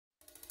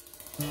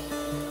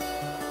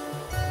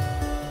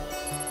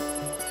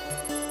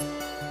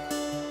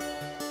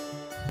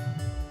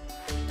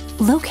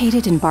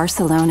Located in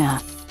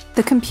Barcelona,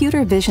 the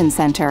Computer Vision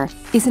Center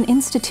is an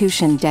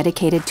institution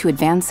dedicated to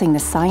advancing the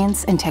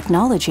science and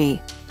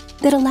technology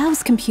that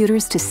allows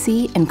computers to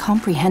see and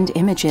comprehend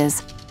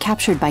images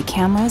captured by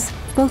cameras,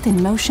 both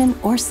in motion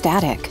or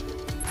static.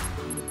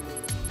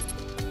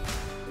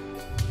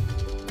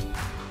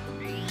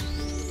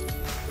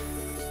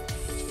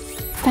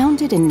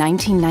 Founded in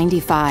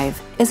 1995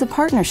 as a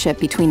partnership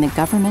between the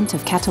Government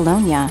of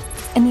Catalonia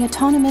and the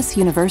Autonomous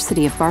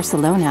University of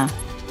Barcelona,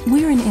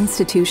 we're an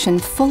institution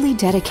fully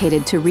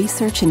dedicated to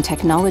research and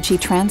technology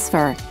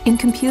transfer in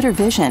computer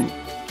vision,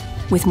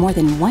 with more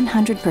than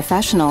 100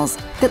 professionals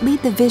that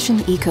lead the vision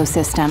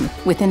ecosystem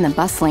within the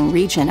bustling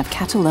region of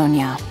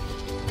Catalonia.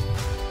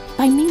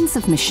 By means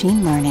of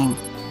machine learning,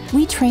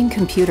 we train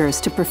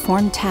computers to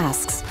perform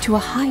tasks to a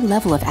high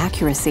level of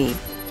accuracy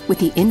with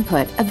the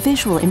input of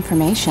visual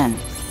information.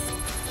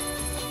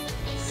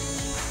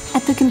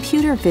 At the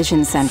Computer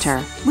Vision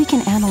Center, we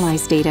can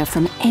analyze data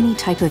from any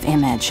type of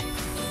image.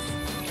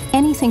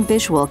 Anything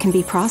visual can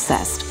be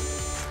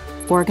processed,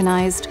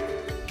 organized,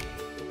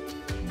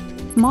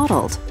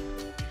 modeled,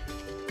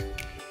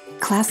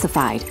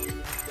 classified,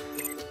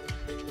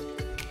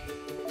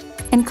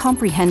 and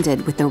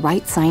comprehended with the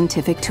right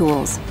scientific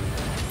tools,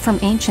 from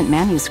ancient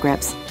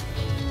manuscripts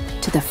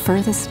to the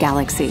furthest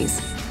galaxies.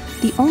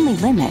 The only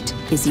limit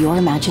is your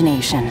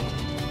imagination.